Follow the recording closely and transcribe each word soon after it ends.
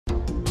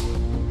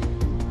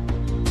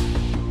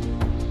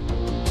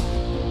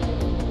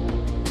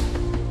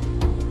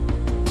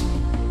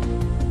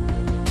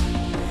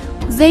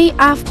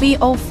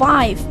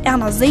ZFB05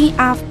 and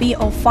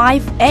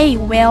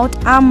ZFB05A wheeled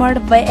armored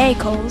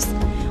vehicles,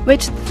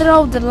 which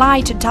throw the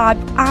light-type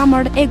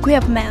armored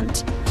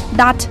equipment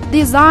that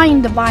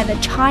designed by the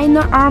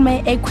China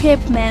Army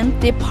Equipment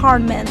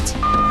Department,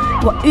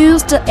 were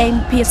used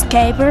in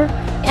peacekeeper,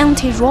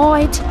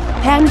 anti-riot,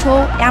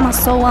 patrol, and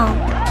so on.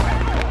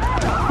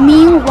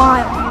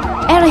 Meanwhile,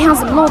 it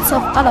has lots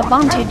of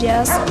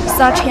advantages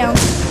such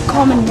as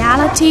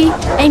commonality,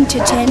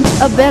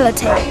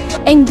 interchangeability,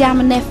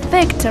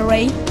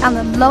 indemnificatory,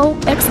 and low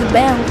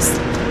expense.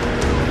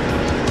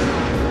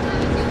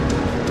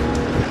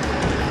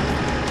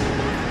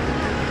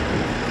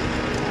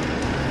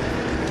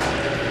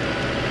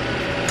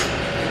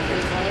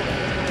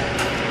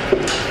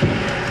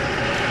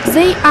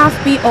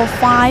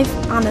 ZFB05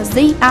 and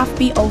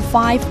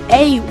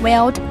ZFB05A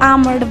wheeled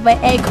armored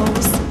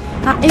vehicles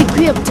are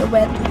equipped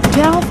with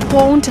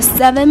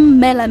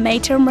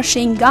 12.7mm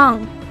machine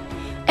gun.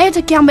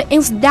 It can be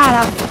instead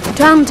of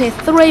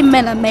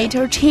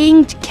 23mm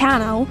changed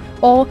cannon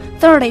or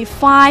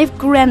 35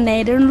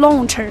 grenade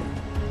launcher.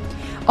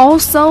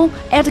 Also,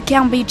 it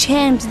can be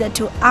changed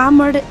to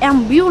armored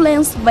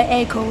ambulance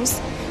vehicles,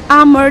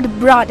 armored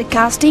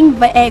broadcasting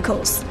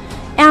vehicles,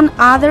 and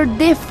other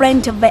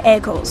different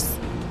vehicles.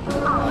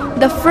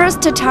 The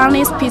first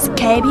Chinese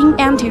peacekeeping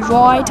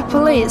anti-riot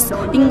police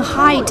in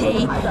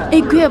Haiti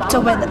equipped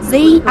with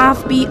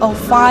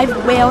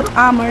ZFB05 wheeled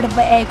armored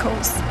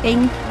vehicles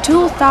in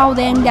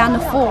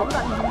 2004.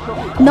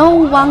 No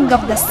one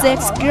of the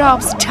 6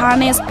 groups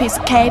Chinese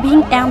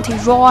peacekeeping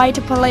anti-riot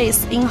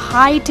police in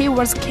Haiti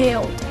was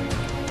killed.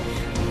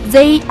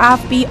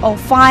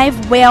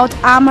 ZFB05 wheeled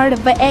armored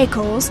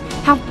vehicles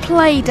have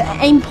played an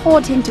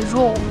important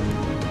role.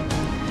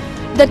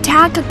 The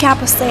tank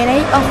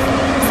capacity of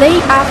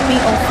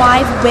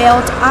ZFB05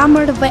 wheeled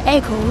armored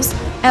vehicles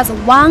is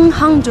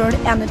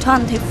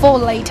 124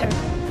 liters.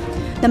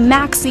 The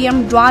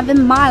maximum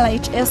driving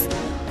mileage is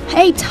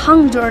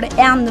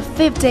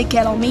 850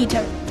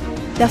 km.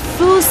 The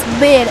full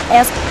speed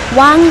is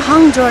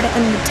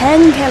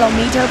 110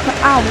 km per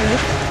hour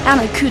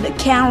and could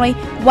carry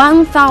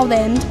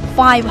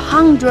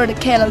 1,500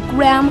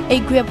 kg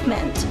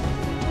equipment.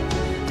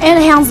 It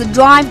has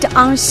driven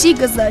on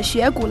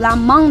Xinxing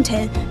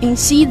mountain in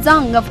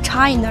Xinxing of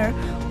China,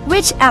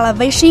 which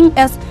elevation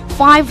is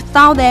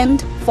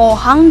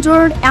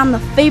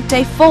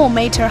 5,454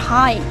 meters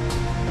high.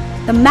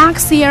 The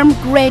maximum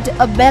grade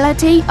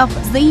ability of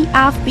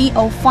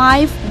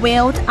ZFB05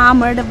 wheeled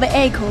armored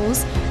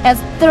vehicles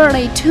is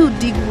 32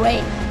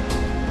 degrees.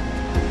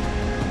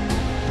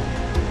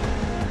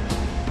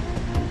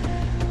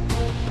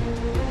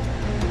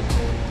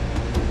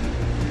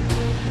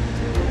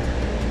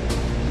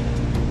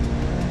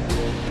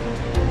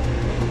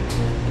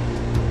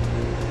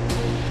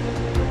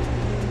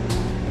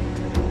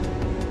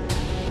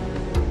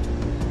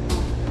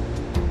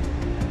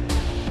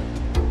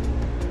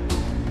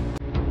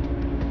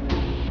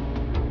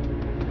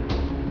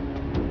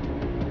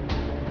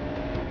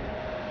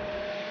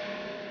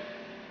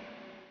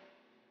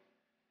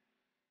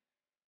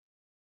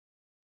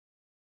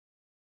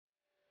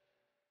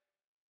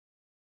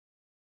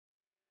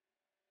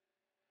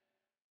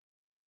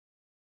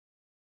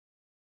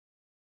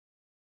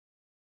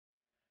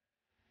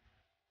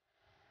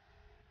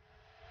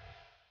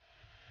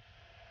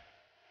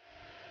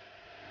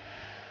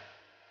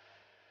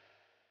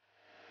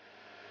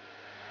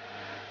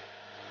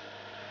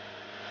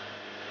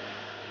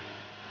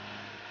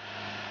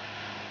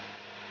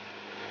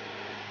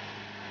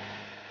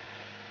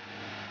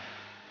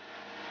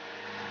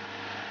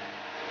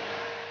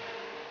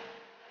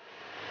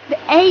 The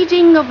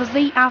engine of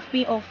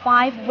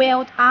ZFB05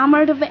 wheeled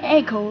armored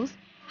vehicles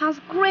has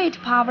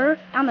great power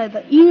and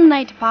the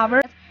inlet power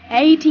is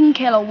 18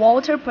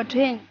 kW per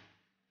ton.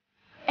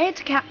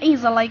 It can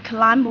easily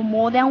climb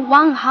more than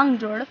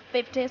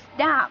 150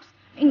 steps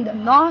in the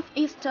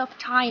northeast of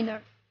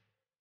China.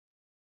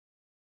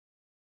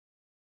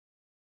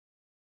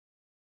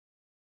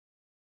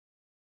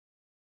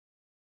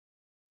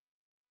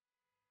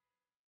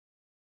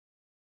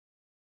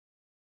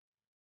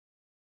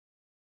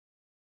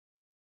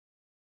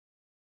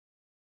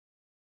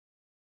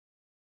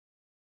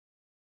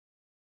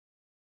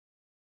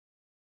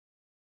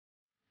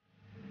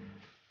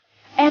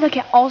 It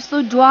can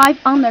also drive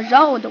on the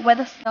road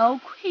with snow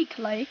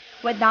quickly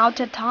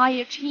without a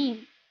tire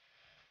chain.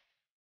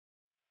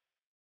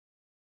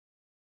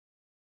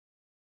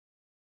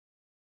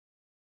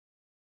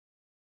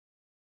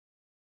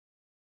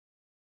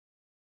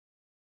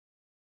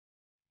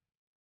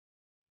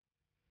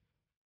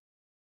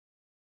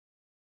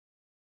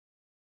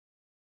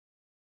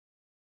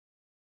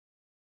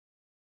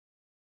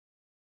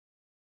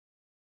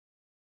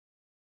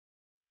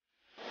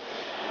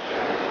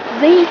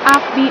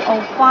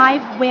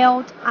 ZFB05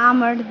 wheeled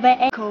armored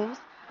vehicles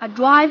are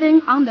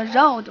driving on the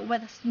road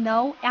with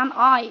snow and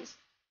ice.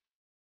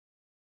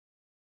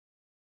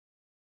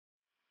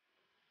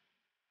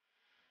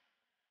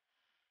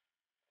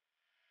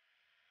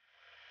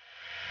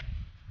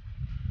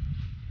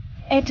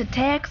 It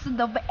takes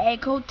the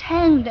vehicle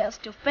 10 days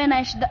to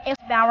finish the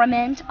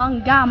experiment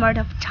on government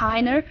of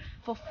China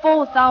for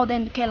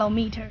 4,000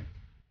 kilometers.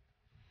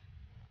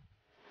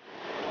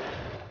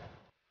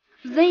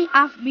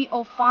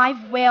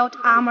 ZFB05 wheeled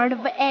armored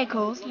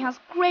vehicles has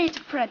great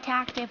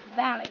protective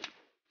value.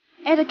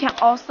 It can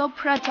also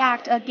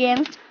protect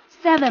against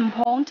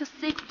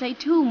 7.62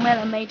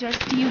 mm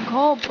steel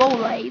core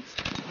bullets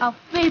of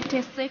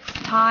 56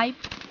 type,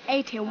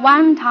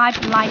 81 type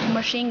light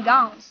machine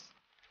guns.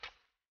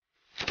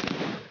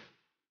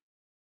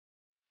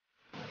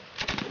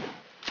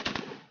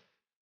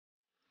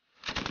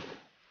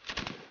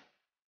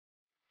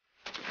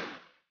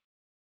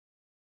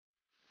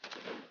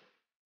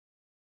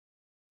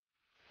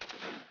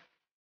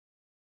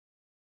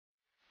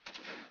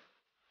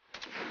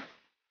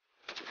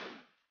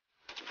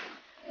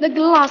 The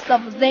glass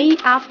of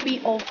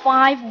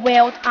ZFB05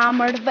 wheeled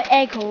armored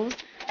vehicles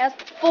is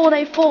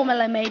 44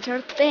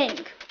 mm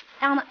thick,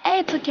 and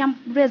it can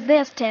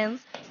resist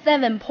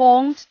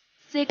 7.62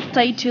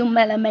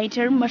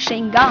 mm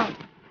machine gun,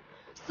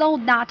 so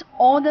that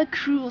all the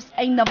crews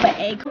in the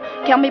vehicle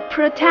can be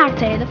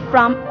protected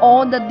from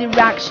all the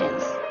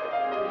directions.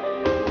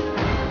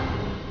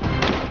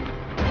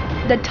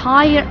 The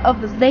tire of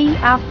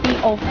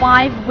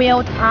ZFB05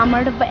 wheeled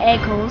armored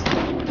vehicles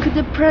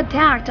could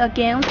protect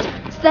against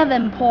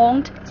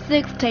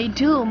 7.62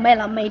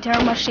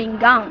 mm machine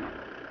gun.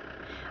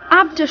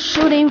 After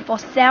shooting for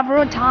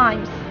several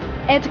times,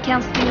 it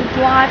can still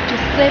drive to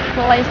safe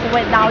place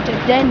without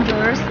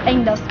dangers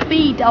in the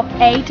speed of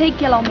 80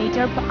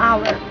 km per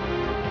hour.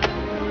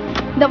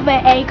 The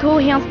vehicle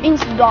has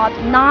installed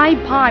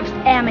 9 pipes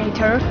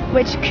emitter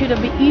which could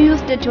be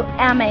used to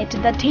emit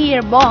the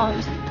tear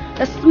bombs,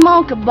 the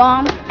smoke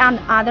bomb,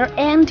 and other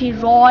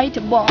anti-roid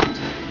bombs.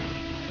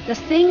 The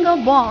single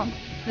bomb,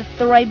 the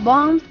 3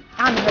 bombs,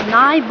 and the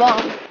 9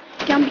 bombs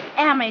can be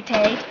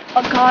emitted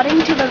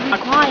according to the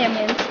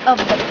requirements of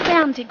the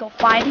practical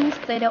fighting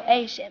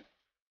situation.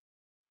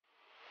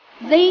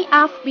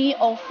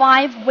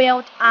 ZFB05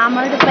 wheeled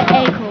armored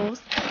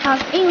vehicles has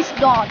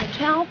installed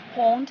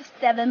 12.7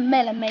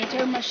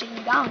 mm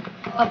machine gun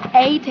of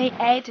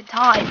 88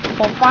 type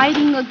for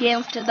fighting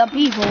against the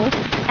people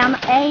and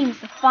aims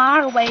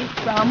far away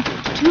from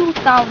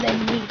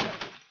 2,000 meters.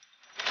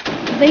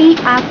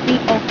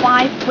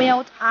 ZFB05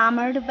 wheeled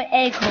armored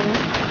vehicles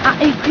are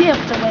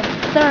equipped with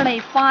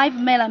 35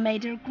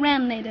 mm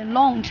grenade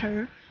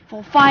launcher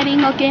for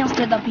fighting against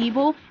the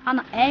people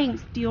and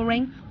aims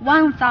during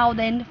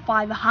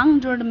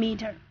 1,500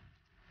 meters.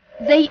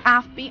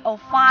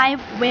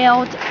 ZFB05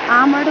 wheeled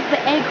armored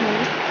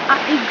vehicles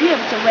are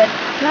equipped with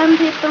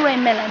 23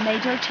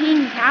 mm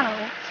tin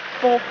cannon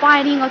for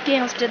fighting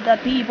against the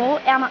people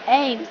and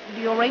aims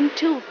during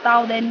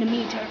 2,000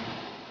 meters.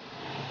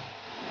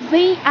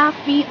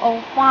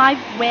 ZFB05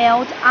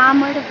 wheeled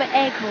armored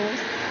vehicles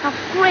have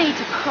great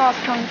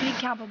cross-country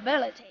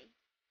capability.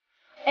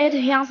 It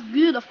has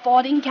good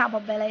fording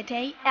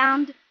capability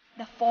and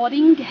the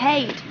fording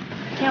height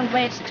can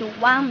reach to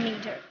 1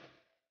 meter.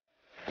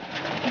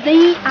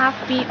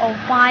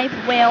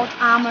 ZFB05 wheeled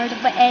armored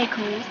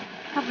vehicles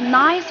have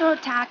nice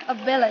attack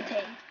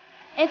ability.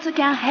 It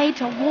can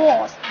hit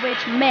walls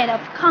which made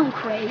of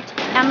concrete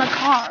and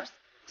cars,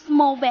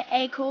 small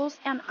vehicles,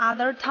 and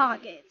other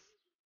targets.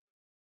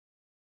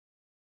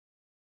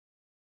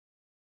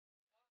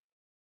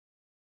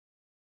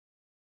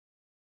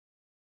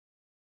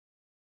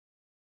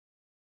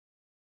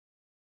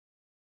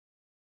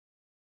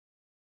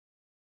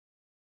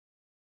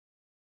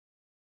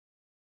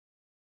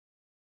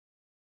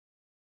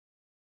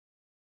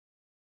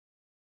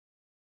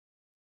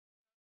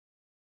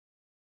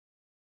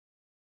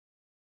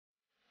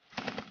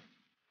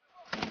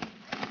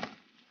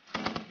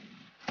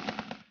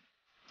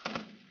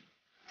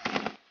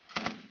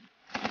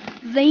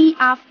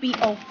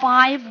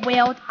 ZFB05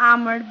 wheeled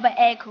armored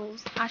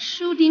vehicles are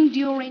shooting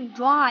during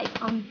drive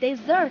on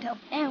desert of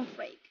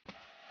Africa.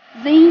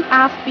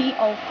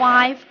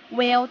 ZFB05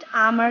 wheeled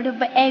armored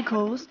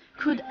vehicles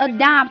could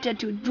adapt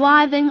to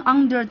driving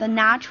under the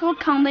natural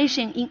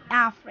condition in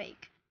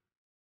Africa.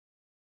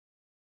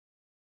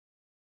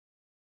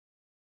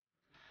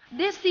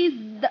 This is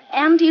the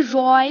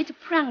anti-roid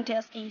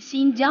practice in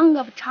Xinxing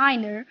of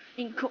China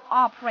in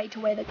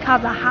cooperation with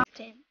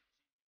Kazakhstan.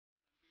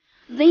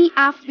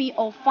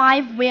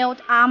 ZFB05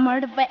 wheeled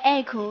armored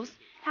vehicles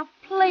have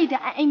played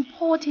an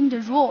important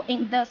role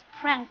in this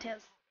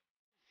practice.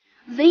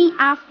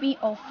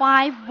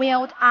 ZFB05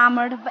 wheeled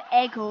armored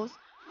vehicles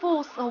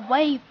force a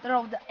way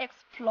through the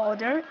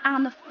exploder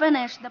and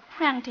finish the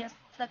practice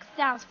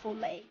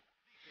successfully.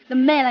 The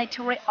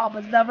military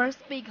observers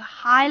speak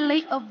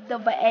highly of the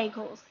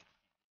vehicles.